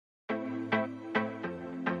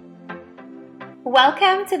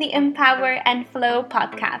Welcome to the Empower and Flow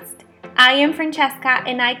podcast. I am Francesca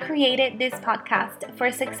and I created this podcast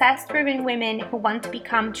for success-driven women who want to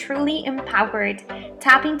become truly empowered,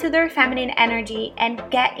 tap into their feminine energy, and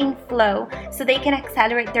get in flow so they can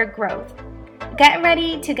accelerate their growth. Get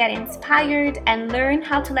ready to get inspired and learn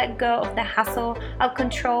how to let go of the hustle of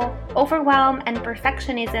control, overwhelm, and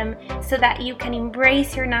perfectionism so that you can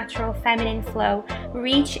embrace your natural feminine flow,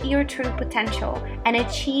 reach your true potential, and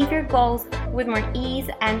achieve your goals with more ease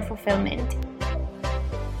and fulfillment.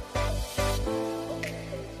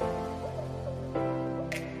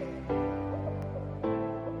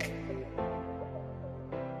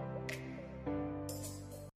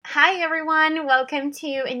 Hi everyone, welcome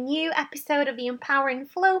to a new episode of the Empower and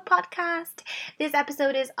Flow podcast. This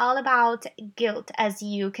episode is all about guilt, as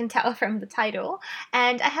you can tell from the title,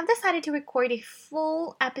 and I have decided to record a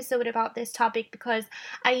full episode about this topic because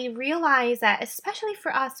I realize that especially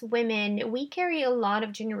for us women, we carry a lot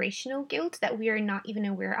of generational guilt that we are not even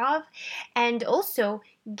aware of, and also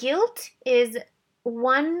guilt is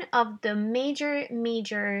one of the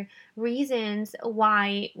major reasons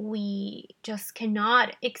why we just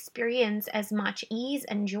cannot experience as much ease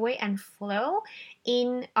and joy and flow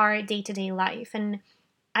in our day-to-day life. And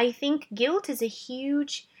I think guilt is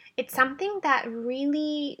it's something that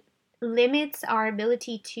really limits our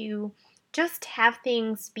ability to just have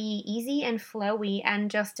things be easy and flowy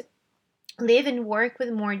and just live and work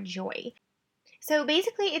with more joy. So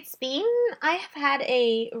basically, I have had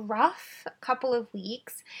a rough couple of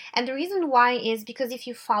weeks. And the reason why is because if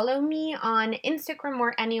you follow me on Instagram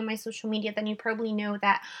or any of my social media, then you probably know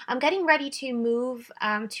that I'm getting ready to move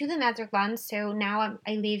to the Netherlands. So now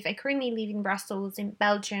I currently live in Brussels, in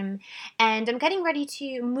Belgium, and I'm getting ready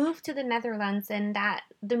to move to the Netherlands. And that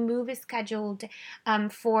the move is scheduled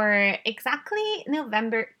for exactly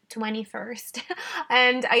November 21st.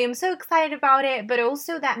 And I am so excited about it, but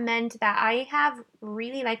also that meant that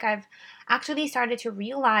I've actually started to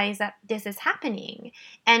realize that this is happening.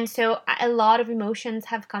 And so a lot of emotions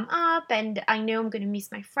have come up, and I know I'm going to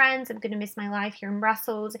miss my friends, I'm going to miss my life here in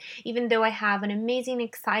Brussels, even though I have an amazing,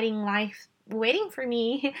 exciting life waiting for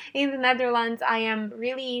me in the Netherlands. I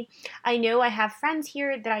know I have friends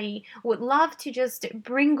here that I would love to just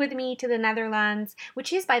bring with me to the Netherlands,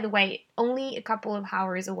 which is, by the way, only a couple of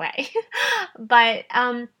hours away. But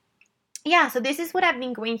yeah, so this is what I've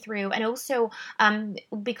been going through. And also,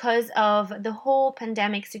 because of the whole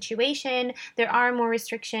pandemic situation, there are more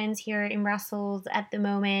restrictions here in Brussels at the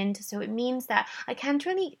moment. So it means that I can't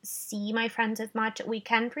really see my friends as much.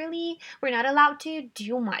 We're not allowed to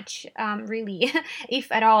do much, really,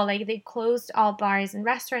 if at all. Like, they closed all bars and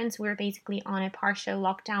restaurants. We're basically on a partial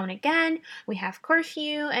lockdown again. We have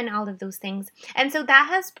curfew and all of those things. And so that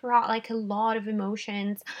has brought like a lot of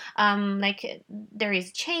emotions. Like, there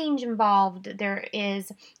is change involved. There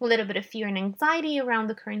is a little bit of fear and anxiety around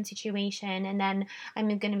the current situation, and then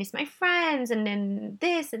I'm gonna miss my friends, and then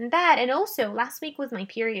this and that. And also, last week was my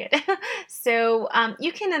period, so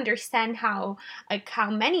you can understand how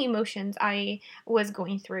many emotions I was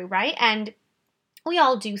going through, right? And we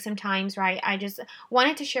all do sometimes, right? I just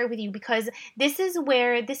wanted to share with you because this is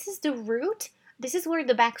where the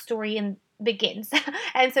backstory and begins.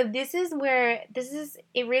 And so it's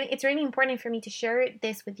really important for me to share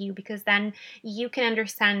this with you because then you can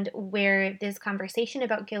understand where this conversation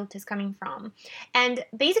about guilt is coming from. And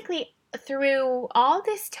basically, through all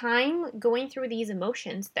this time going through these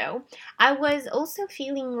emotions, though, I was also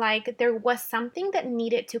feeling like there was something that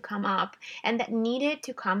needed to come up and that needed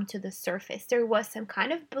to come to the surface. There was some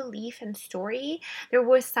kind of belief and story. There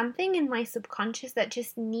was something in my subconscious that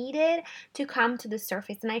just needed to come to the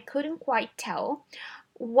surface, and I couldn't quite tell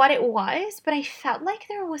what it was, but I felt like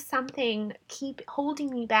there was something keep holding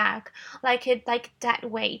me back, like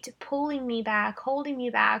that weight pulling me back, holding me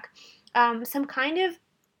back, some kind of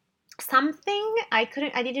something I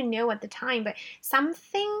didn't know at the time, but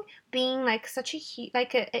something being like such a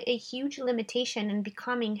huge limitation and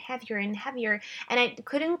becoming heavier and heavier, and I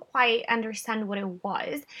couldn't quite understand what it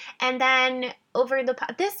was. And then over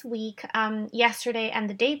this week, yesterday and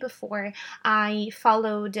the day before, I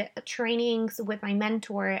followed trainings with my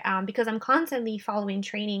mentor, because I'm constantly following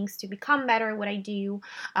trainings to become better at what I do.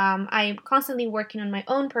 I'm constantly working on my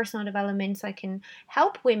own personal development so I can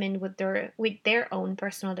help women with their own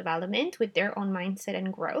personal development, with their own mindset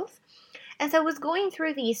and growth. And so I was going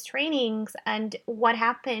through these trainings, and what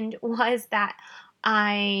happened was that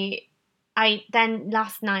I I then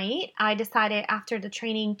last night I decided after the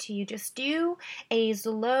training to just do a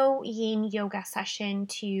slow yin yoga session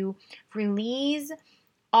to release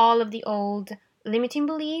all of the old limiting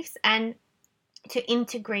beliefs and to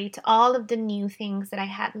integrate all of the new things that I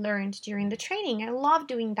had learned during the training. I love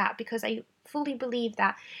doing that because I fully believe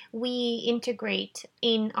that we integrate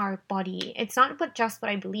in our body. It's not but just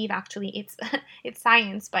what I believe, actually. It's it's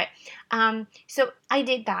science. But so I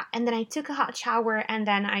did that, and then I took a hot shower, and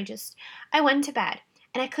then I went to bed,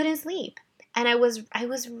 and I couldn't sleep. And I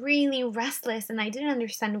was really restless, and I didn't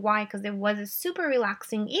understand why, because it was a super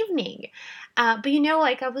relaxing evening. But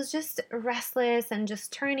like, I was just restless and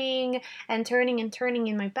just turning and turning and turning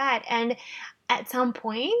in my bed. And at some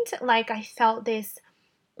point, like, I felt this,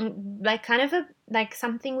 like, kind of like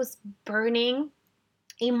something was burning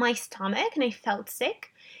in my stomach, and I felt sick.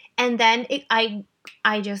 And then I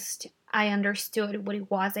understood what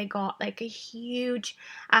it was. I got like a huge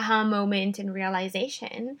aha moment and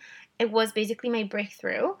realization. It was basically my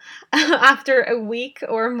breakthrough after a week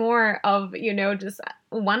or more of, just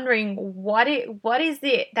wondering what is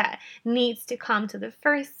it that needs to come to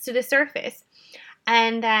the surface.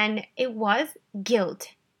 And then it was guilt.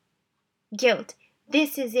 Guilt.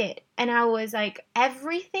 This is it. And I was like,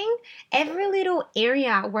 every little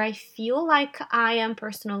area where I feel like I am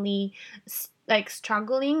personally like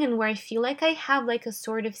struggling, and where I feel like I have like a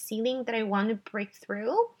sort of ceiling that I want to break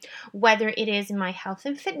through, whether it is in my health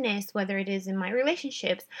and fitness, whether it is in my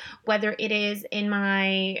relationships, whether it is in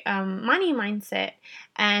my money mindset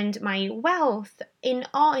and my wealth, in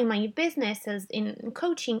my businesses, in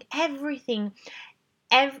coaching, everything.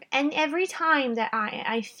 Every time that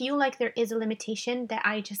I feel like there is a limitation that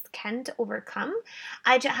I just can't overcome,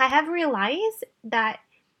 I have realized that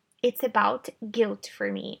it's about guilt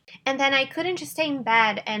for me. And then I couldn't just stay in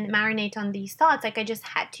bed and marinate on these thoughts. Like, I just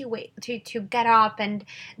had to wait to get up and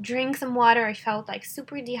drink some water. I felt like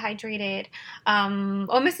super dehydrated,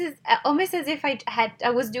 almost as if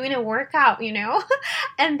I was doing a workout,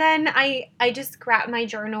 And then I just grabbed my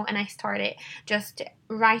journal, and I started just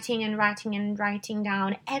writing and writing and writing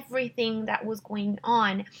down everything that was going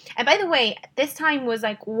on. And by the way, this time was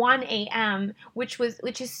like 1 a.m., which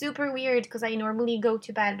is super weird, because I normally go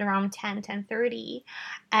to bed around 10:30,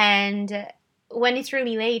 and when it's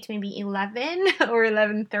really late, maybe 11 or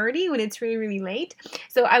 11:30, when it's really, really late.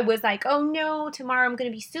 So I was like, oh no, tomorrow I'm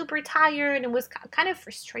going to be super tired, and was kind of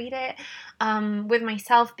frustrated with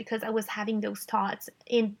myself, because I was having those thoughts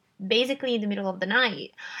basically in the middle of the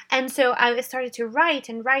night. And so I started to write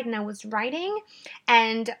and write, and I was writing,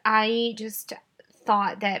 and I just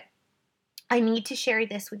thought that I need to share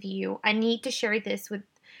this with you. I need to share this with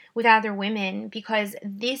other women, because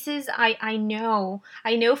this is, I know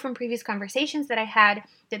from previous conversations that I had,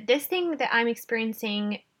 that this thing that I'm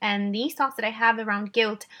experiencing and these thoughts that I have around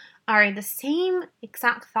guilt are the same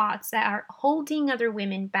exact thoughts that are holding other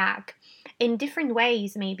women back in different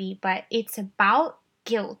ways, maybe, but it's about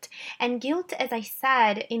guilt. And guilt, as I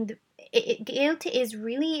said, guilt is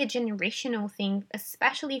really a generational thing,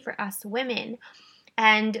 especially for us women.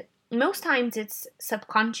 And most times it's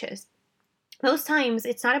subconscious. Most times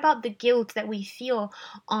it's not about the guilt that we feel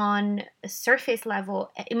on a surface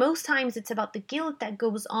level. Most times it's about the guilt that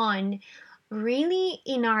goes on really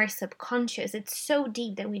in our subconscious. It's so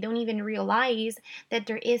deep that we don't even realize that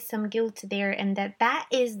there is some guilt there, and that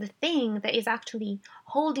is the thing that is actually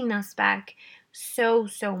holding us back so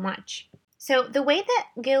much. So the way that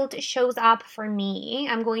guilt shows up for me,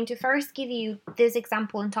 I'm going to first give you this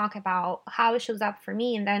example and talk about how it shows up for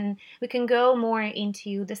me, and then we can go more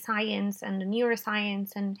into the science and the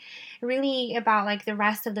neuroscience, and really about like the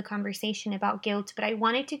rest of the conversation about guilt. But I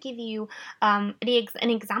wanted to give you an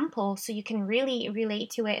example so you can really relate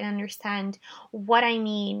to it and understand what I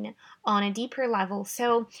mean on a deeper level.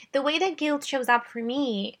 So the way that guilt shows up for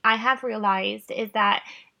me, I have realized, is that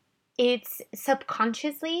it's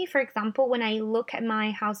subconsciously. For example, when I look at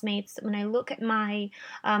my housemates, when I look at my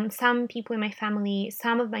some people in my family,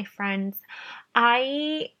 some of my friends,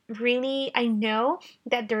 I know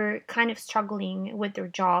that they're kind of struggling with their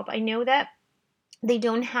job. I know that they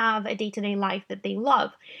don't have a day-to-day life that they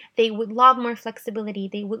love. They would love more flexibility.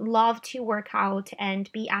 They would love to work out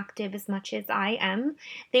and be active as much as I am.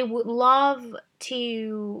 They would love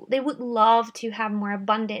to have more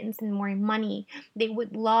abundance and more money. They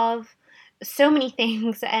would love so many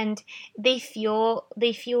things, and they feel a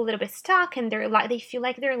little bit stuck, and they feel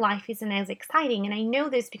like their life isn't as exciting. And I know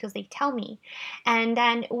this because they tell me. And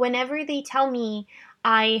then whenever they tell me,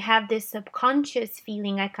 I have this subconscious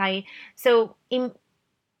feeling like so in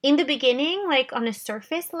the beginning, like on a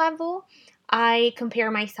surface level, I compare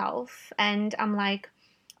myself, and I'm like,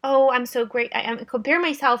 oh, I'm so great. I compare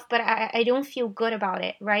myself, but I don't feel good about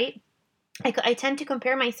it, right? I tend to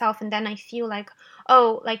compare myself, and then I feel like,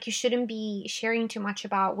 oh, like, you shouldn't be sharing too much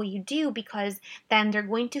about what you do, because then they're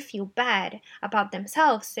going to feel bad about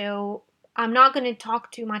themselves. So I'm not going to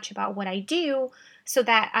talk too much about what I do so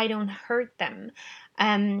that I don't hurt them.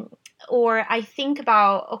 Um, or I think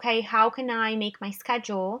about, okay, how can I make my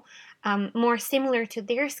schedule more similar to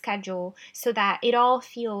their schedule so that it all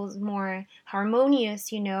feels more harmonious,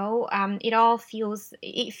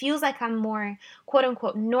 it feels like I'm more quote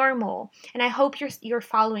unquote normal. And I hope you're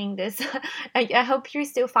following this. I hope you're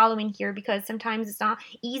still following here, because sometimes it's not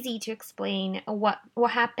easy to explain what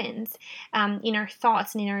happens in our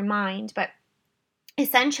thoughts and in our mind. But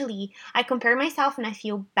essentially, I compare myself and I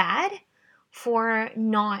feel bad for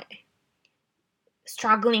not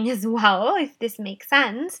struggling as well, if this makes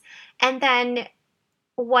sense. And then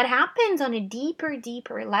what happens on a deeper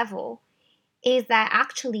level is that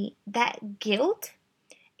actually that guilt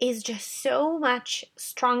is just so much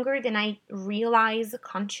stronger than I realize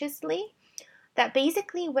consciously, that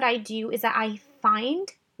basically what I do is that I find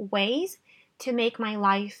ways to make my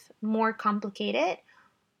life more complicated,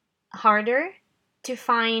 harder, to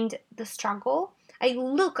find the struggle. I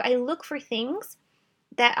look for things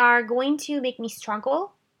that are going to make me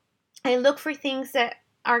struggle. I look for things that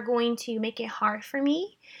are going to make it hard for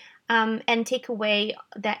me, and take away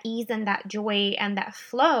that ease and that joy and that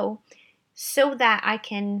flow, so that I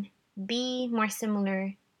can be more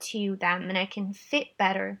similar to them and I can fit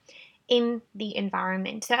better in the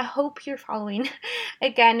environment. So I hope you're following.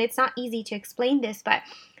 Again, it's not easy to explain this, but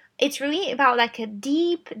it's really about like a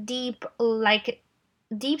deep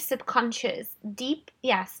subconscious, deep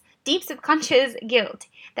subconscious guilt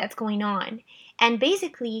that's going on. And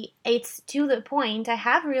basically, it's to the point I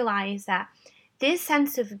have realized that this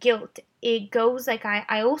sense of guilt, it goes like,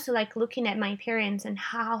 I also like looking at my parents and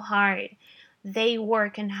how hard they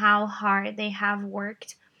work and how hard they have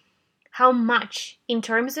worked, how much in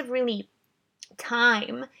terms of really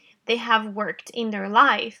time they have worked in their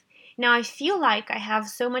life. Now I feel like I have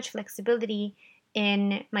so much flexibility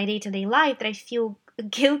in my day-to-day life that I feel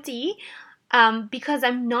guilty, because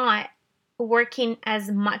I'm not working as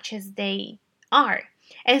much as they are.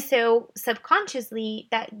 And so subconsciously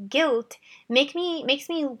that guilt makes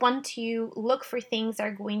me want to look for things that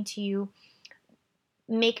are going to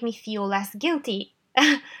make me feel less guilty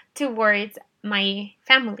towards my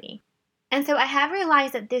family. And so I have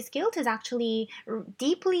realized that this guilt is actually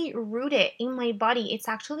deeply rooted in my body. It's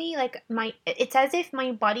actually like it's as if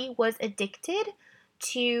my body was addicted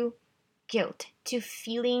to guilt, to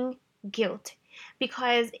feeling guilt.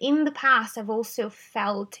 Because in the past, I've also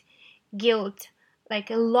felt guilt, like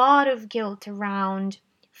a lot of guilt around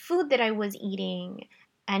food that I was eating.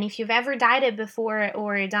 And if you've ever dieted before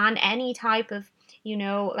or done any type of,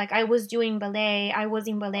 like I was doing ballet, I was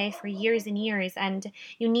in ballet for years and years, and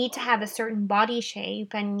you need to have a certain body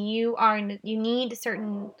shape and you need a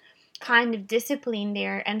certain kind of discipline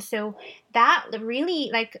there. And so that really,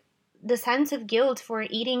 like, the sense of guilt for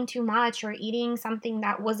eating too much or eating something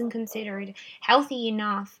that wasn't considered healthy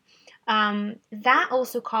enough, that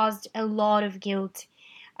also caused a lot of guilt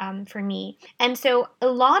for me. And so a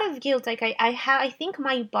lot of guilt, like I think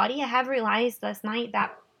my body, I have realized last night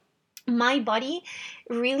that my body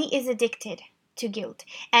really is addicted to guilt.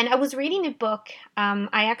 And I was reading a book.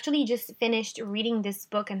 I actually just finished reading this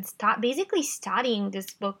book and basically studying this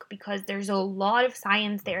book because there's a lot of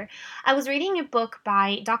science there. I was reading a book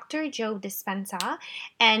by Dr. Joe Dispenza,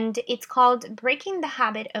 and it's called Breaking the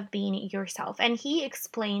Habit of Being Yourself. And he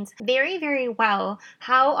explains very, very well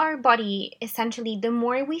how our body, essentially, the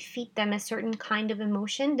more we feed them a certain kind of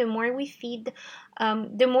emotion, the more we feel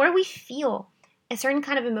a certain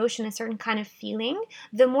kind of emotion, a certain kind of feeling,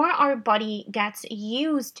 the more our body gets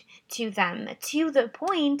used to them, to the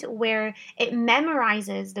point where it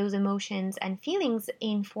memorizes those emotions and feelings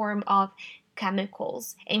in form of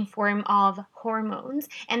chemicals, in form of hormones.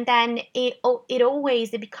 And then it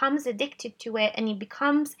becomes addicted to it, and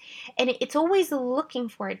it's always looking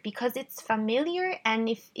for it because it's familiar and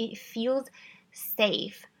it feels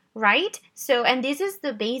safe, right? So, and this is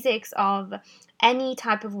the basics of any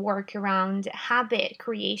type of work around habit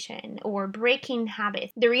creation or breaking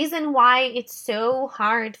habits. The reason why it's so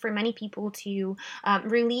hard for many people to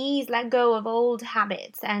let go of old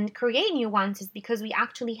habits and create new ones is because we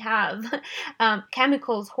actually have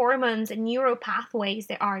chemicals, hormones, and neural pathways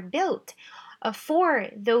that are built for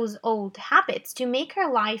those old habits to make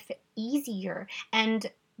our life easier. And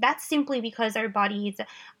that's simply because our bodies,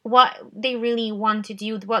 what they really want to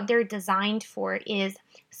do, what they're designed for is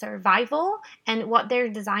survival, and what they're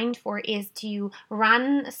designed for is to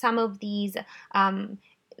run some of these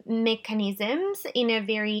mechanisms in a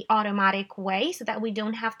very automatic way so that we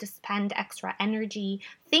don't have to spend extra energy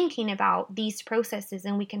thinking about these processes,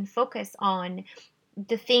 and we can focus on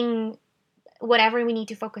the thing, whatever we need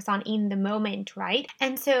to focus on in the moment, right?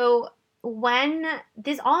 And so when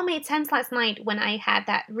this all made sense last night, when I had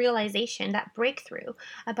that realization, that breakthrough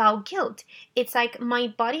about guilt, it's like my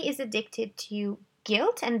body is addicted to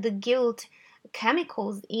guilt, and the guilt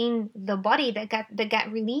chemicals in the body that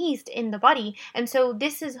get released in the body. And so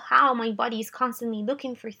this is how my body is constantly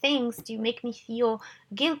looking for things to make me feel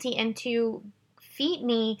guilty and to feed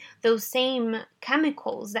me those same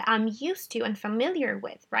chemicals that I'm used to and familiar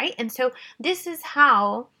with, right? And so this is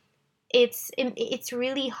how it's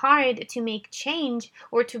really hard to make change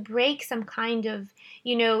or to break some kind of,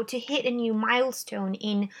 to hit a new milestone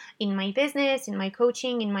in my business, in my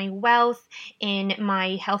coaching, in my wealth, in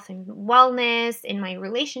my health and wellness, in my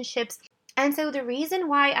relationships. And so the reason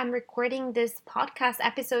why I'm recording this podcast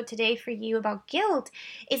episode today for you about guilt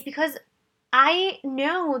is because I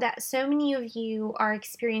know that so many of you are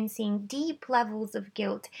experiencing deep levels of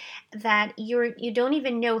guilt that you don't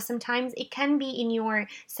even know. Sometimes it can be in your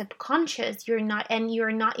subconscious. You're not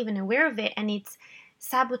even aware of it, and it's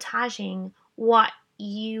sabotaging what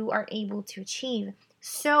you are able to achieve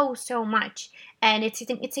so much. And it's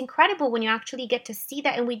incredible when you actually get to see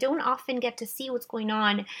that, and we don't often get to see what's going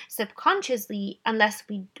on subconsciously unless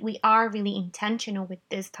we are really intentional with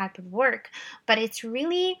this type of work. But it's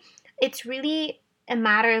really a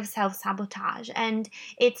matter of self-sabotage, and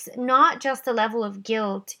it's not just a level of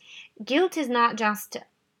guilt. Guilt is not just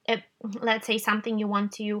let's say something you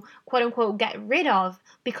want to quote unquote get rid of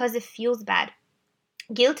because it feels bad.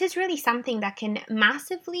 Guilt is really something that can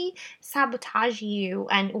massively sabotage you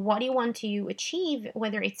and what you want to achieve,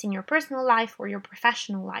 whether it's in your personal life or your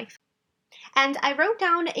professional life. And I wrote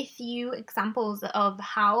down a few examples of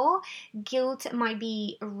how guilt might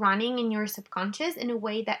be running in your subconscious in a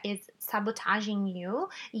way that is sabotaging you,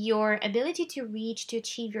 your ability to reach, to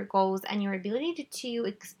achieve your goals, and your ability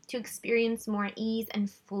to experience more ease and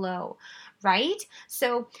flow, right?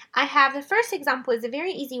 So I have the first example is a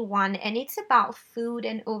very easy one, and it's about food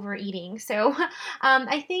and overeating. So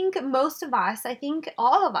I think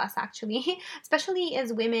all of us actually, especially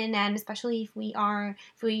as women, and especially if we are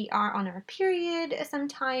on our period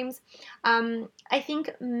sometimes, I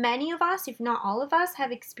think many of us, if not all of us,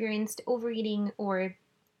 have experienced overeating or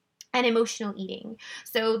and emotional eating.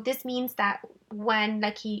 So this means that when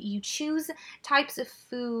like you choose types of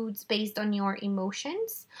foods based on your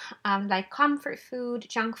emotions, like comfort food,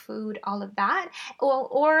 junk food, all of that,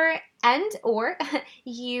 or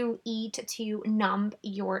you eat to numb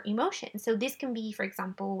your emotions. So this can be, for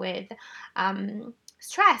example, with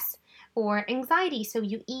stress or anxiety. So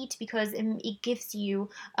you eat because it gives you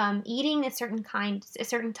eating a certain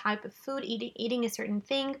type of food, eating a certain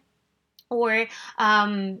thing, or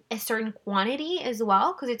a certain quantity as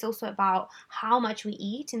well, because it's also about how much we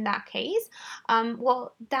eat in that case.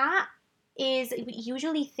 Well, that is, we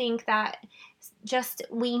usually think that just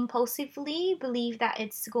we impulsively believe that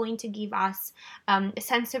it's going to give us a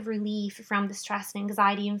sense of relief from the stress and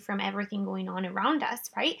anxiety and from everything going on around us,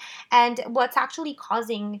 right? And what's actually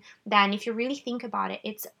causing then, if you really think about it,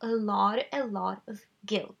 it's a lot of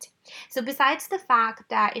guilt. So besides the fact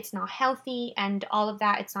that it's not healthy and all of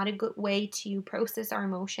that, it's not a good way to process our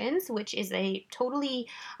emotions, which is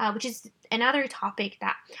which is another topic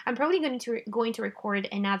that I'm probably going to record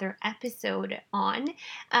another episode on.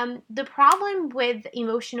 The problem with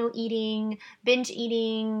emotional eating, binge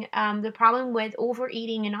eating, the problem with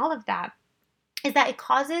overeating and all of that is that it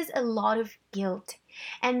causes a lot of guilt.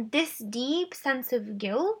 And this deep sense of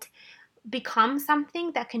guilt becomes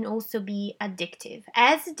something that can also be addictive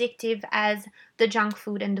as the junk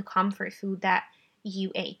food and the comfort food that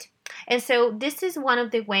you ate. And so this is one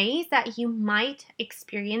of the ways that you might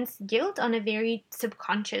experience guilt on a very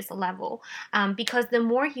subconscious level, because the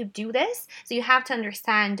more you do this, so you have to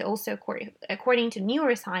understand also, according to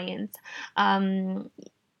neuroscience,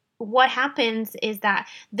 what happens is that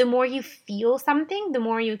the more you feel something, the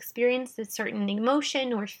more you experience a certain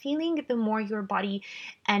emotion or feeling, the more your body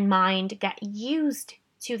and mind get used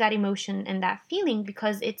to that emotion and that feeling,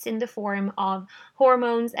 because it's in the form of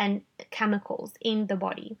hormones and chemicals in the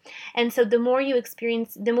body. And so the more you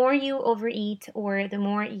experience, the more you overeat or the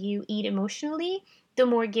more you eat emotionally, the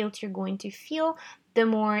more guilt you're going to feel, the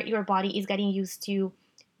more your body is getting used to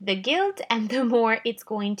the guilt, and the more it's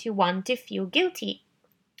going to want to feel guilty.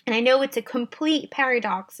 And I know it's a complete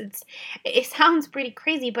paradox. It sounds pretty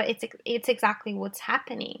crazy, but it's exactly what's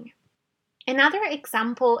happening. Another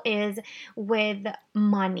example is with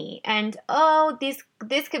money. And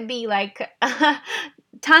this could be like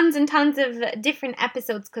tons and tons of different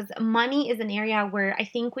episodes, because money is an area where I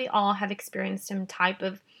think we all have experienced some type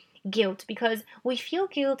of guilt, because we feel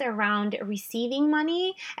guilt around receiving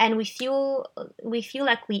money, and we feel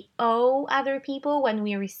like we owe other people when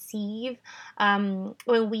we receive,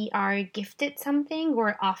 when we are gifted something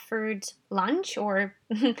or offered lunch or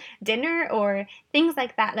dinner or things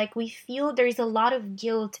like that. Like, we feel there's a lot of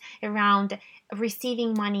guilt around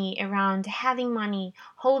receiving money, around having money,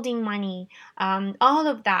 holding money, all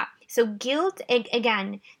of that. So guilt,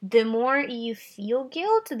 again, the more you feel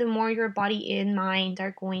guilt, the more your body and mind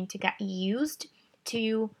are going to get used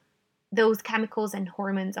to those chemicals and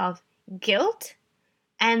hormones of guilt,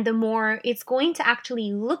 and the more it's going to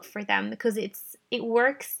actually look for them, because it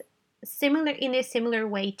works in a similar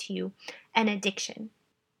way to an addiction.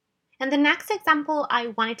 And the next example I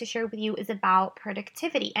wanted to share with you is about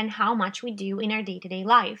productivity and how much we do in our day-to-day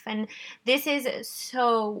life. And this is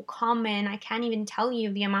so common. I can't even tell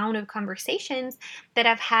you the amount of conversations that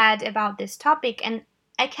I've had about this topic. And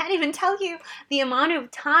I can't even tell you the amount of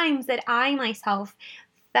times that I myself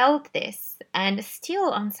felt this, and still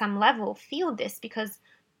on some level feel this, because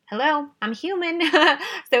hello, I'm human.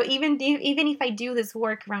 So even if I do this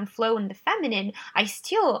work around flow and the feminine, I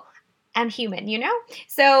still am human,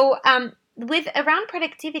 So with around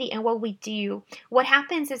productivity and what we do, what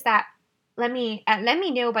happens is that, let me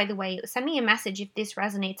know, by the way, send me a message if this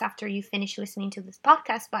resonates after you finish listening to this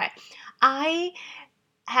podcast. But I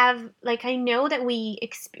know that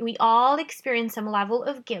we all experience some level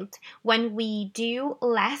of guilt when we do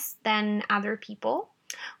less than other people,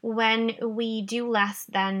 when we do less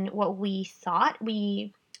than what we thought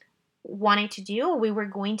we wanted to do or we were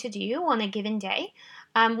going to do on a given day.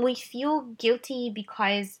 We feel guilty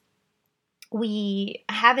because we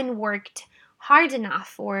haven't worked hard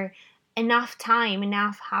enough or enough time,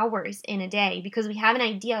 enough hours in a day, because we have an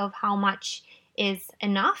idea of how much is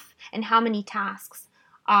enough and how many tasks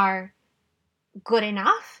are good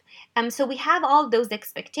enough. So we have all those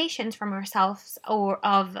expectations from ourselves, or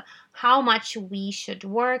of how much we should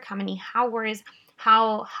work, how many hours,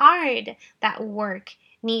 how hard that work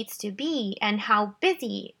needs to be, and how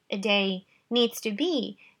busy a day needs to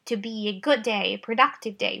be a good day, a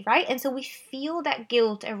productive day, right? And so we feel that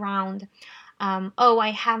guilt around, oh,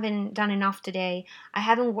 I haven't done enough today. I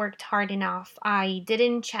haven't worked hard enough. I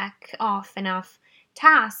didn't check off enough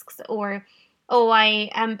tasks, or oh,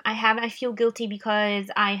 I feel guilty because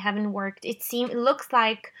I haven't worked. It looks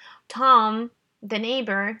like Tom, the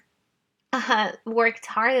neighbor, worked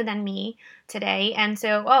harder than me today, and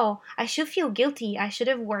so, oh, I should feel guilty. I should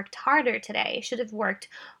have worked harder today. I should have worked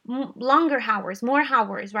longer hours, more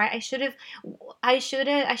hours, right? I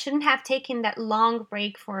shouldn't have taken that long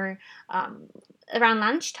break for around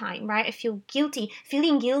lunchtime, right? I feel guilty,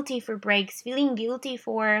 feeling guilty for breaks, feeling guilty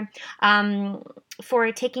for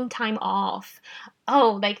taking time off.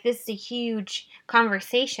 Oh, like, this is a huge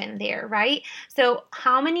conversation there, right? So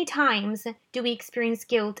how many times do we experience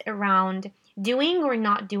guilt around doing or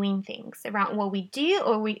not doing things, around what we do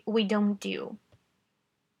or we don't do?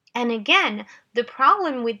 And again, the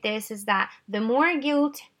problem with this is that the more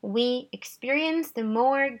guilt we experience, the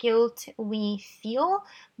more guilt we feel,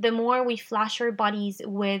 the more we flush our bodies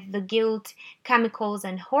with the guilt chemicals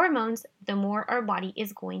and hormones, the more our body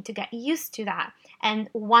is going to get used to that and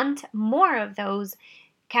want more of those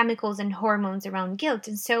chemicals and hormones around guilt.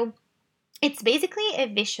 And so it's basically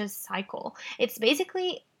a vicious cycle. It's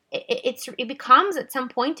basically it becomes, at some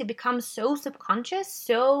point, it becomes so subconscious,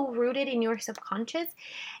 so rooted in your subconscious,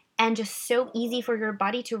 and just so easy for your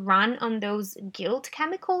body to run on those guilt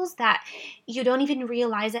chemicals that you don't even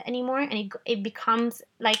realize it anymore, and it becomes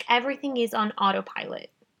like everything is on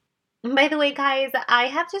autopilot. By the way, guys, I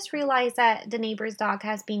have just realized that the neighbor's dog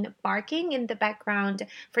has been barking in the background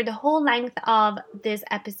for the whole length of this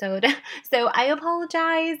episode. So I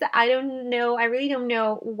apologize. I don't know. I really don't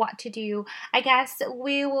know what to do. I guess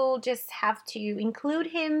we will just have to include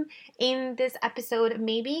him in this episode.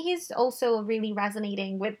 Maybe he's also really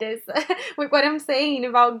resonating with this, with what I'm saying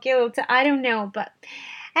about guilt. I don't know, but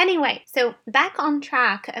anyway, so back on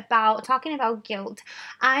track about talking about guilt.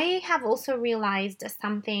 I have also realized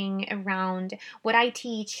something around what I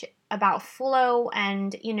teach about flow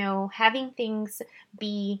and, having things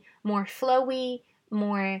be more flowy,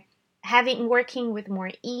 more working with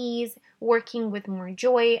more ease, working with more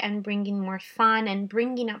joy, and bringing more fun, and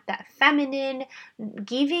bringing up that feminine,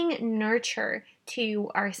 giving nurture to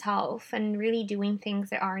ourselves, and really doing things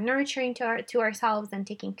that are nurturing to ourselves and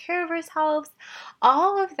taking care of ourselves.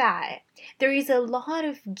 All of that, there is a lot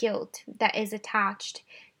of guilt that is attached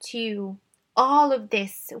to all of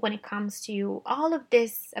this when it comes to all of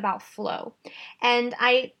this about flow. And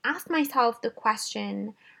I asked myself the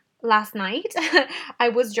question last night. I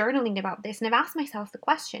was journaling about this, and I've asked myself the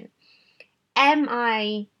question, am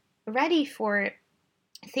I ready for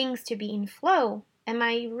things to be in flow? Am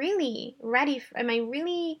I really ready?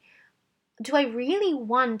 Do I really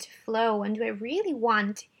want flow, and do I really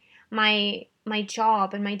want my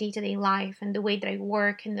job and my day-to-day life and the way that I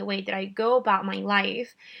work and the way that I go about my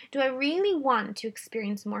life? Do I really want to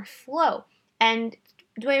experience more flow? And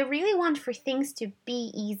do I really want for things to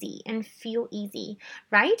be easy and feel easy,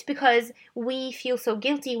 right? Because we feel so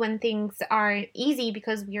guilty when things are easy,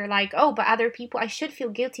 because we are like, oh, but other people, I should feel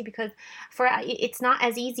guilty because it's not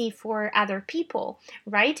as easy for other people,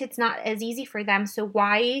 right? It's not as easy for them. So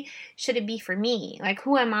why should it be for me? Like,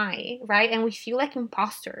 who am I, right? And we feel like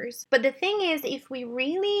imposters. But the thing is, if we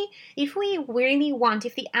really want,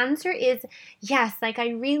 if the answer is yes, like I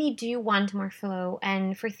really do want more flow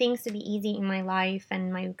and for things to be easy in my life and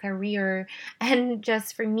my career, and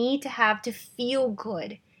just for me to feel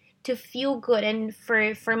good, and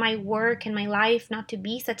for my work and my life not to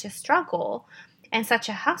be such a struggle and such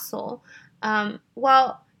a hustle,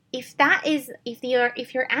 well, if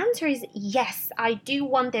your answer is yes, I do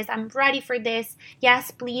want this, I'm ready for this,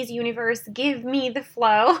 yes, please universe, give me the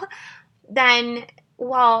flow, then,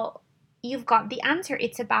 well, you've got the answer.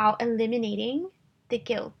 It's about eliminating the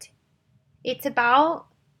guilt. It's about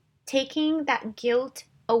taking that guilt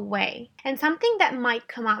away. And something that might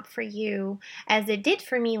come up for you, as it did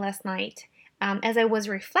for me last night, as I was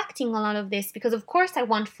reflecting a lot of this, because of course I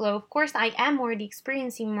want flow, of course I am already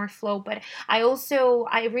experiencing more flow, but I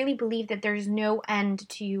really believe that there's no end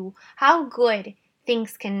to how good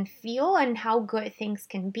things can feel and how good things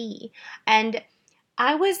can be. And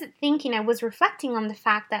I was reflecting on the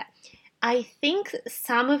fact that I think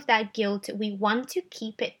some of that guilt, we want to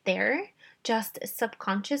keep it there just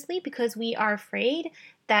subconsciously because we are afraid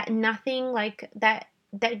that nothing like that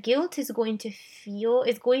guilt is going to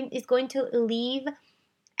is going to leave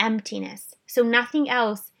emptiness. So nothing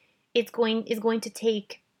else is going to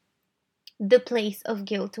take the place of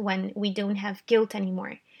guilt when we don't have guilt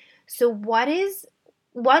anymore. So what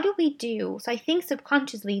do we do? So I think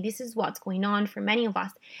subconsciously this is what's going on for many of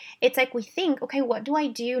us. It's like we think, okay, what do I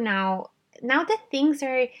do now? Now that things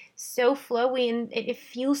are so flowy and it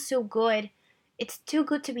feels so good, it's too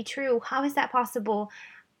good to be true. How is that possible?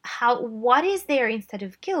 What is there instead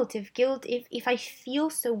of guilt? If I feel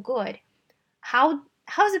so good, how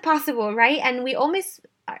is it possible, right? And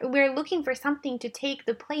we're looking for something to take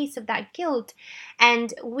the place of that guilt,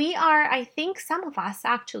 and I think some of us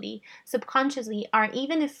actually subconsciously are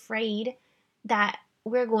even afraid that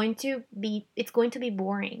it's going to be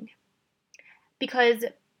boring, because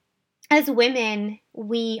as women,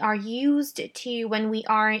 we are used to, when we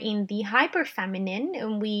are in the hyper feminine,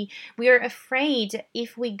 and we are afraid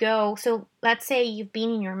if we go. So let's say you've been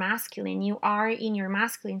in your masculine, you are in your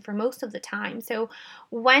masculine for most of the time. So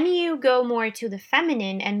when you go more to the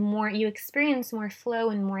feminine and more, you experience more flow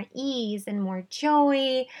and more ease and more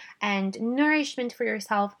joy and nourishment for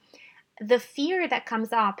yourself. The fear that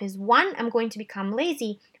comes up is, one, I'm going to become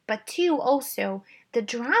lazy, but two, also the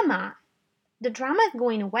drama. The drama is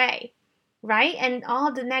going away, right? And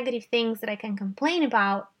all the negative things that I can complain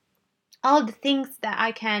about, all the things that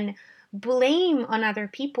I can blame on other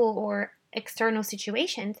people or external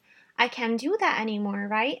situations, I can't do that anymore,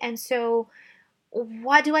 right? And so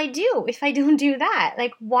what do I do if I don't do that?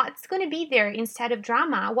 Like, what's going to be there instead of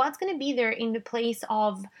drama? What's going to be there in the place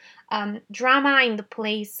of drama, in the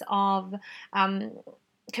place of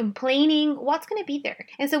complaining? What's going to be there?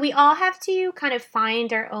 And so we all have to kind of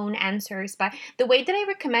find our own answers. But the way that I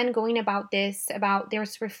recommend going about this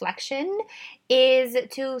reflection, is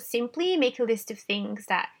to simply make a list of things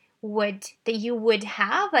that you would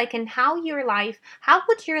have, like, and how would your life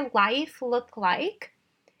look like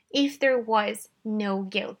if there was no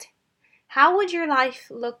guilt? How would your life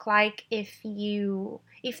look like if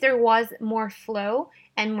there was more flow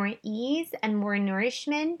and more ease and more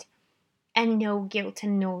nourishment and no guilt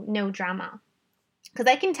and no drama? Because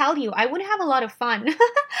I can tell you, I would have a lot of fun,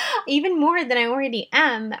 even more than I already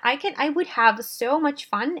am. I would have so much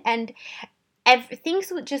fun, and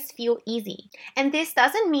things would just feel easy. And this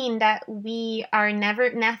doesn't mean that we are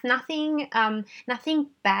nothing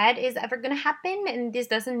bad is ever going to happen. And this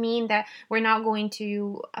doesn't mean that we're not going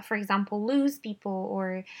to, for example, lose people,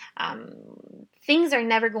 or things are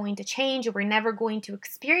never going to change, or we're never going to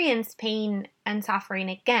experience pain and suffering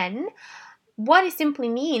again. What it simply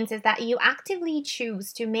means is that you actively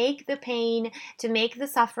choose to make the pain, to make the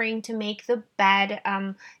suffering, to make the bad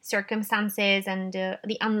circumstances and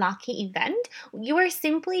the unlucky event. You are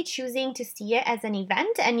simply choosing to see it as an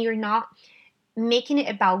event, and you're not making it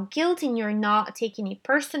about guilt, and you're not taking it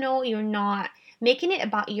personal. You're not making it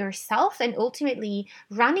about yourself and ultimately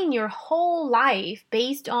running your whole life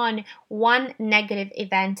based on one negative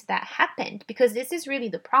event that happened. Because this is really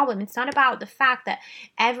the problem. It's not about the fact that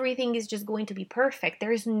everything is just going to be perfect.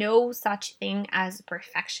 There is no such thing as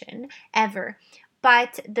perfection ever.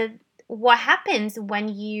 But what happens when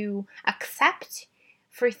you accept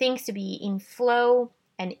for things to be in flow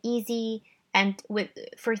and easy, and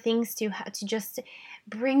for things to just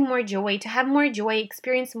bring more joy, to have more joy,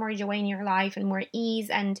 experience more joy in your life, and more ease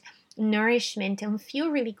and nourishment, and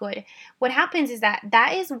feel really good. What happens is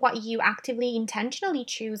that is what you actively, intentionally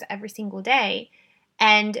choose every single day.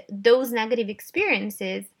 And those negative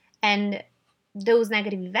experiences and those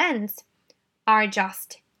negative events are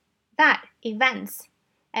just that, events.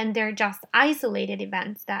 And they're just isolated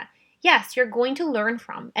events that, yes, you're going to learn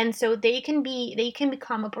from. And so they can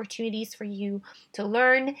become opportunities for you to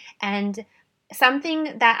learn. And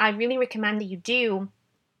something that I really recommend that you do,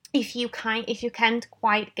 if you can't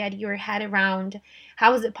quite get your head around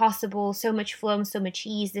how is it possible, so much flow and so much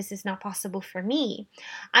ease, this is not possible for me,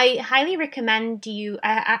 I highly recommend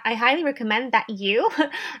that you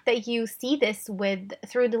that you see this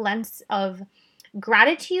through the lens of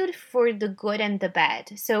gratitude for the good and the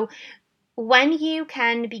bad. So when you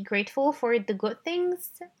can be grateful for the good things,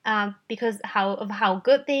 because of how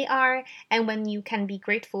good they are, and when you can be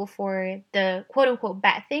grateful for the quote unquote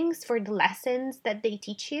bad things, for the lessons that they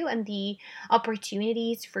teach you and the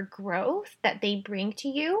opportunities for growth that they bring to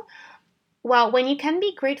you, well, when you can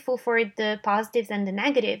be grateful for the positives and the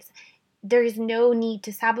negatives, there's no need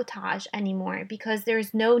to sabotage anymore, because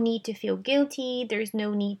there's no need to feel guilty. There's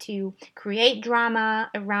no need to create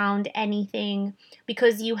drama around anything,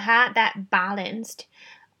 because you had that balanced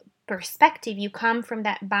perspective. You come from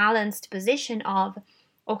that balanced position of,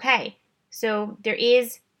 okay, so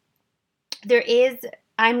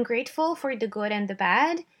I'm grateful for the good and the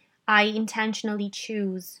bad. I intentionally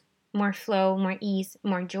choose more flow, more ease,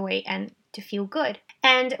 more joy, and to feel good.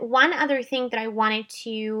 And one other thing that I wanted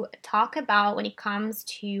to talk about when it comes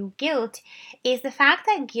to guilt is the fact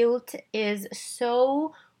that guilt is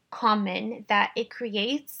so common that it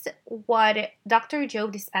creates what Dr. Joe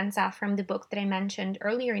Dispenza, from the book that I mentioned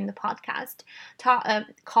earlier in the podcast,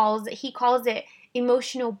 calls it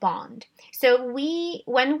emotional bond. So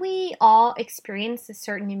when we all experience a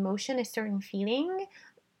certain emotion, a certain feeling,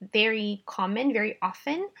 very common, very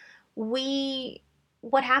often,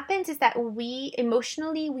 what happens is that we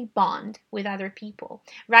bond with other people,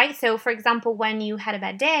 right? So for example, when you had a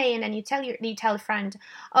bad day and then you tell a friend,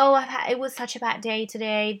 oh, it was such a bad day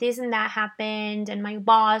today, this and that happened, and my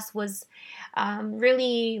boss was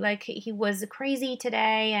really, like, he was crazy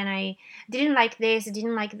today, and I didn't like this, I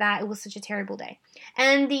didn't like that, it was such a terrible day.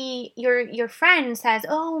 And your friend says,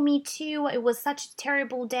 oh, me too, it was such a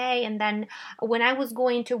terrible day, and then when I was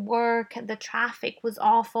going to work, the traffic was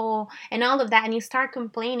awful, and all of that, and you start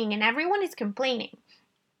complaining, and everyone is complaining,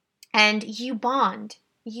 and you bond.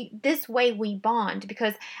 This way we bond,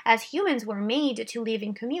 because as humans we're made to live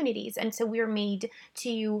in communities, and so we're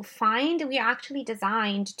actually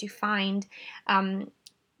designed to find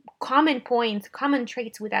common points, common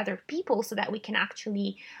traits with other people, so that we can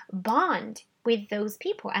actually bond with those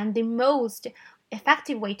people. And the most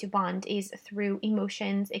effective way to bond is through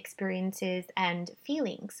emotions, experiences, and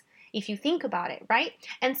feelings, if you think about it, right?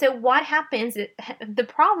 And so what happens, the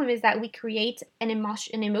problem is that we create an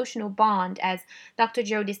emotional bond, as Dr.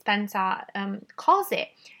 Joe Dispenza calls it.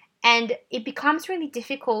 And it becomes really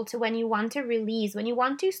difficult when you want to release, when you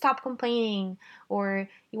want to stop complaining, or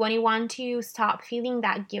when you want to stop feeling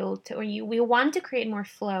that guilt, or we want to create more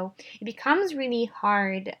flow. It becomes really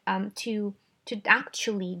hard to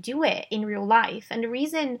actually do it in real life. And the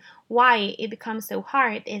reason why it becomes so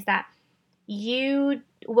hard is that you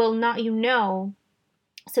will not,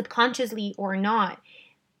 subconsciously or not,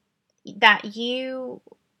 that you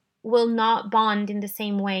will not bond in the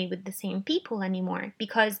same way with the same people anymore,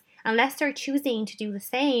 because unless they're choosing to do the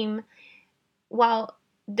same, well,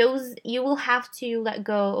 you will have to let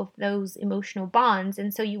go of those emotional bonds,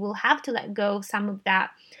 and so you will have to let go of some of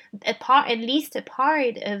that, at least a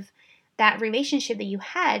part of that relationship that you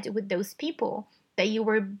had with those people that you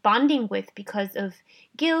were bonding with, because of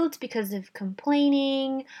guilt, because of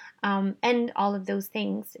complaining, and all of those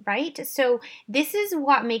things, right? So this is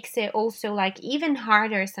what makes it also, like, even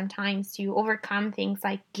harder sometimes to overcome things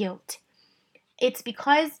like guilt. It's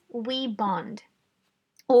because we bond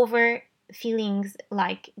over feelings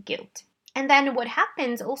like guilt. And then what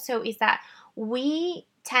happens also is that we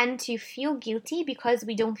tend to feel guilty because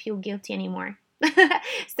we don't feel guilty anymore.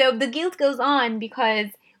 So the guilt goes on because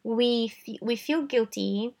we feel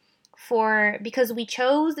guilty because we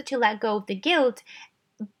chose to let go of the guilt,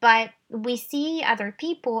 but we see other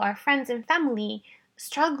people, our friends and family,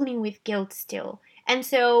 struggling with guilt still. And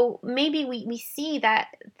so maybe we see that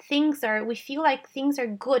we feel like things are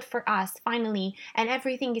good for us finally, and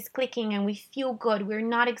everything is clicking, and we feel good. We're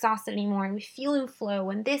not exhausted anymore, and we feel in flow,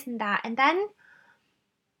 and this and that.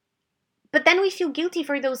 But then we feel guilty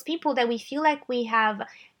for those people that we feel like we have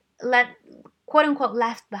let, quote unquote,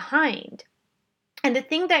 left behind. And the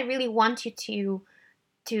thing that I really want you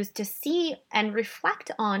to see and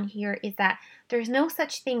reflect on here is that there's no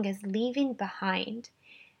such thing as leaving behind.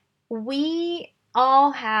 We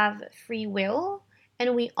all have free will,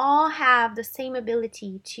 and we all have the same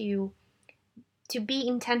ability to be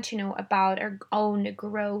intentional about our own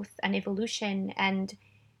growth and evolution, and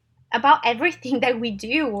about everything that we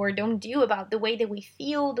do or don't do, about the way that we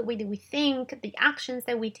feel, the way that we think, the actions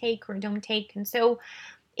that we take or don't take. And so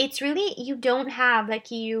it's really, you don't have,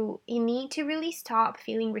 like, you need to really stop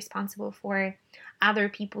feeling responsible for other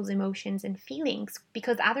people's emotions and feelings,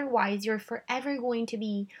 because otherwise you're forever going to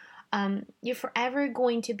be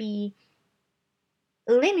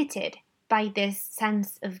limited by this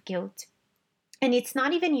sense of guilt, and it's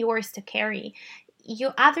not even yours to carry.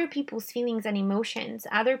 Other people's feelings and emotions,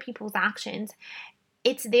 other people's actions,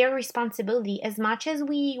 it's their responsibility. As much as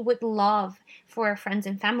we would love for our friends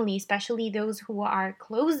and family, especially those who are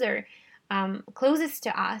closest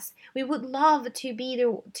to us, we would love to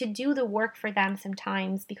do the work for them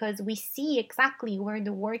sometimes, because we see exactly where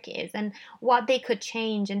the work is and what they could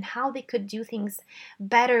change and how they could do things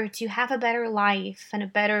better to have a better life and a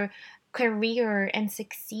better career and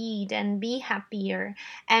succeed and be happier.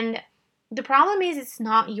 And the problem is, it's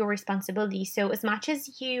not your responsibility. So as much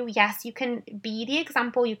as yes, you can be the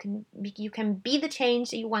example, you can be the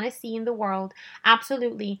change that you want to see in the world.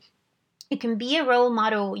 Absolutely. You can be a role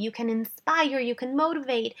model, you can inspire, you can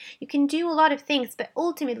motivate, you can do a lot of things, but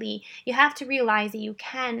ultimately you have to realize that you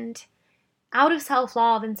can't, out of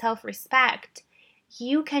self-love and self-respect,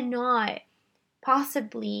 you cannot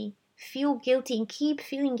possibly feel guilty and keep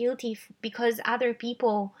feeling guilty because other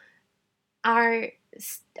people are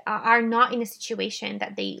are not in a situation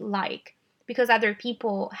that they like, because other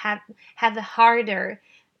people have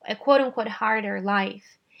a quote unquote harder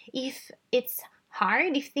life. If it's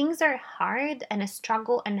hard, if things are hard and a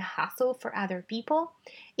struggle and a hassle for other people,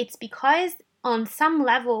 it's because on some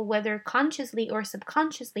level, whether consciously or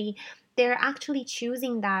subconsciously, they're actually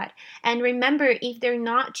choosing that. And remember, if they're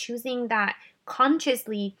not choosing that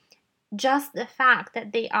consciously, just the fact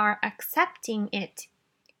that they are accepting it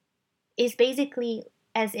is basically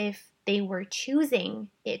as if they were choosing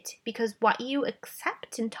it, because what you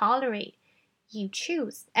accept and tolerate, you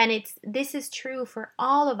choose. And this is true for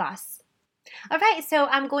all of us. All right, so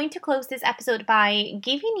I'm going to close this episode by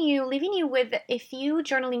leaving you with a few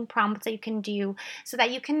journaling prompts that you can do so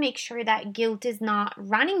that you can make sure that guilt is not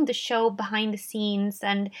running the show behind the scenes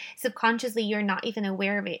and subconsciously you're not even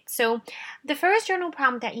aware of it. So the first journal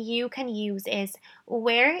prompt that you can use is,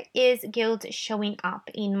 where is guilt showing up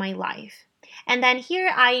in my life? And then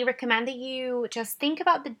here I recommend that you just think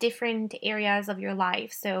about the different areas of your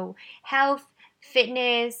life. So health,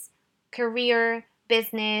 fitness, career,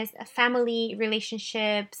 business, family,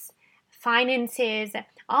 relationships, finances,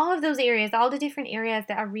 all of those areas, all the different areas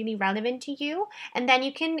that are really relevant to you. And then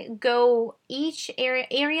you can go each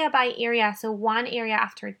area by area, so one area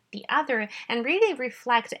after the other, and really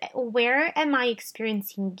reflect, where am I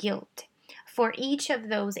experiencing guilt for each of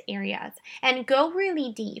those areas, and go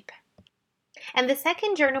really deep. And the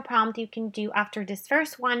second journal prompt you can do after this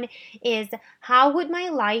first one is, how would my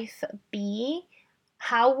life be?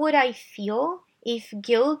 How would I feel if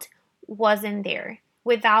guilt wasn't there,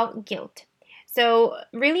 without guilt? So,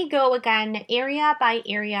 really go again area by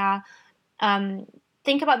area. Um,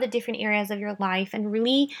 think about the different areas of your life and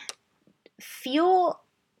really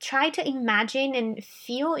try to imagine and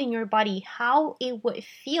feel in your body how it would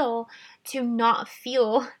feel to not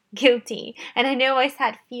feel guilty. And I know I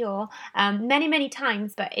said feel many, many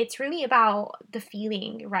times, but it's really about the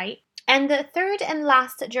feeling, right? And the third and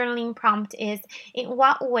last journaling prompt is, in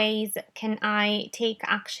what ways can I take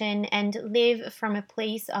action and live from a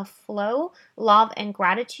place of flow, love, and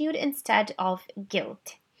gratitude instead of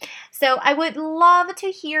guilt? So I would love to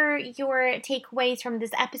hear your takeaways from this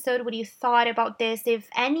episode, what you thought about this. If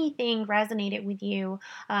anything resonated with you,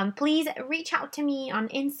 please reach out to me on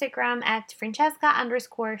Instagram at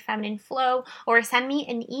Francesca_Feminine Flow, or send me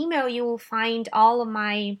an email. You will find all of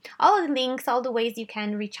the links, all the ways you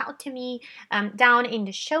can reach out to me down in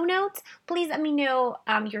the show notes. Please let me know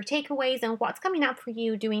your takeaways and what's coming up for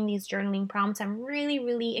you doing these journaling prompts. I'm really,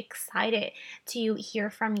 really excited to hear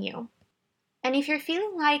from you. And if you're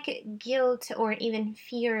feeling like guilt or even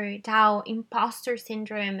fear, doubt, imposter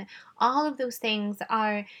syndrome, all of those things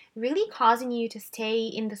are really causing you to stay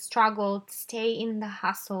in the struggle, to stay in the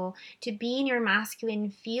hustle, to be in your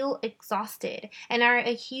masculine, feel exhausted, and are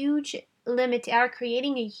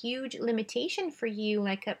creating a huge limitation for you.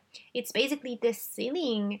 It's basically this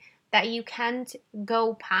ceiling that you can't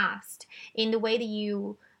go past in the way that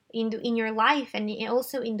you in your life, and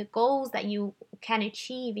also in the goals that you can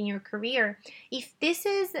achieve in your career. If this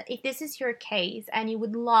is your case, and you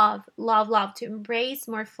would love to embrace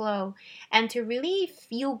more flow and to really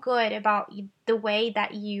feel good about the way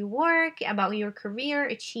that you work, about your career,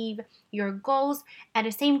 achieve your goals at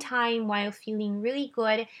the same time while feeling really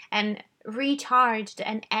good and recharged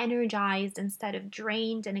and energized instead of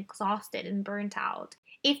drained and exhausted and burnt out.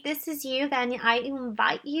 If this is you, then I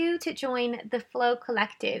invite you to join the Flow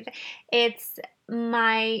Collective. It's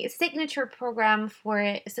my signature program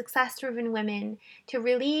for success-driven women to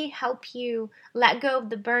really help you let go of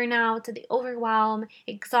the burnout, the overwhelm,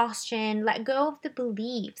 exhaustion, let go of the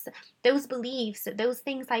beliefs, those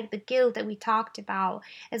things like the guilt that we talked about,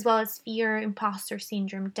 as well as fear, imposter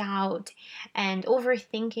syndrome, doubt, and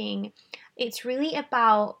overthinking. It's really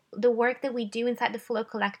about the work that we do inside the Flow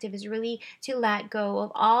Collective is really to let go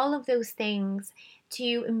of all of those things,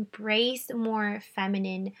 to embrace more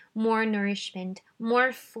feminine, more nourishment,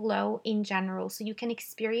 more flow in general, so you can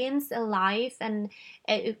experience a life and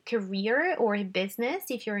a career or a business,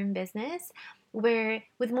 if you're in business, where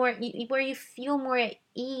you feel more at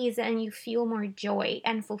ease and you feel more joy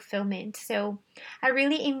and fulfillment. So I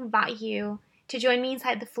really invite you to join me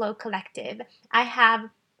inside the Flow Collective. I have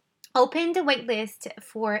open the waitlist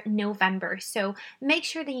for November. So make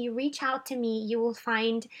sure that you reach out to me. You will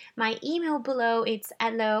find my email below. It's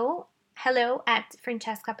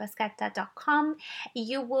hello@francescapaschetta.com.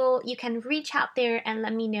 You can reach out there and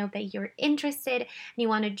let me know that you're interested and you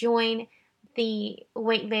want to join the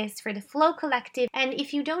waitlist for the Flow Collective. And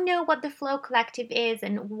if you don't know what the Flow Collective is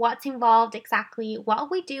and what's involved exactly,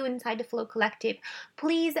 what we do inside the Flow Collective,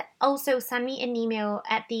 please also send me an email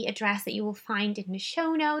at the address that you will find in the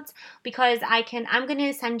show notes, because I'm going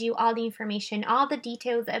to send you all the information, all the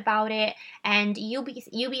details about it, and you'll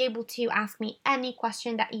be able to ask me any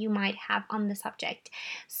question that you might have on the subject.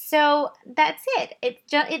 So that's it. It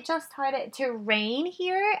just started to rain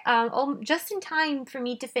here, just in time for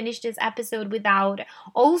me to finish this episode without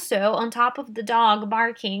also, on top of the dog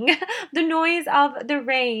barking, the noise of the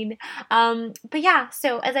rain. But yeah,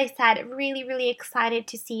 so as I said, really, really excited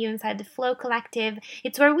to see you inside the Flow Collective.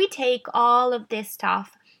 It's where we take all of this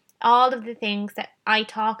stuff, all of the things that I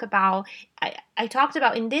talked about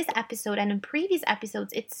in this episode and in previous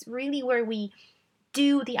episodes. It's really where we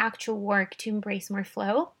do the actual work to embrace more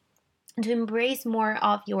flow, to embrace more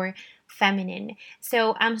of your feminine.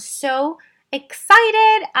 So I'm so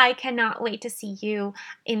excited. I cannot wait to see you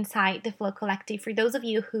inside the Flow Collective, for those of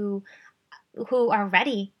you who are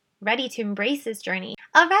ready to embrace this journey.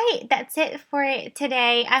 All right, that's it for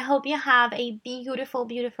today. I hope you have a beautiful,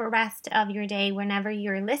 beautiful rest of your day whenever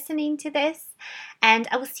you're listening to this, and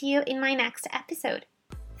I will see you in my next episode.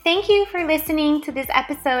 Thank you for listening to this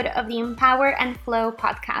episode of the Empower and Flow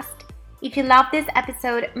podcast. If you love this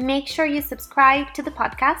episode, make sure you subscribe to the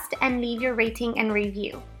podcast and leave your rating and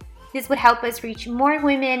review. This would help us reach more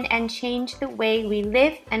women and change the way we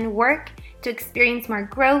live and work to experience more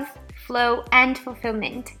growth, flow, and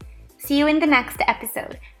fulfillment. See you in the next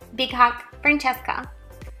episode. Big hug, Francesca.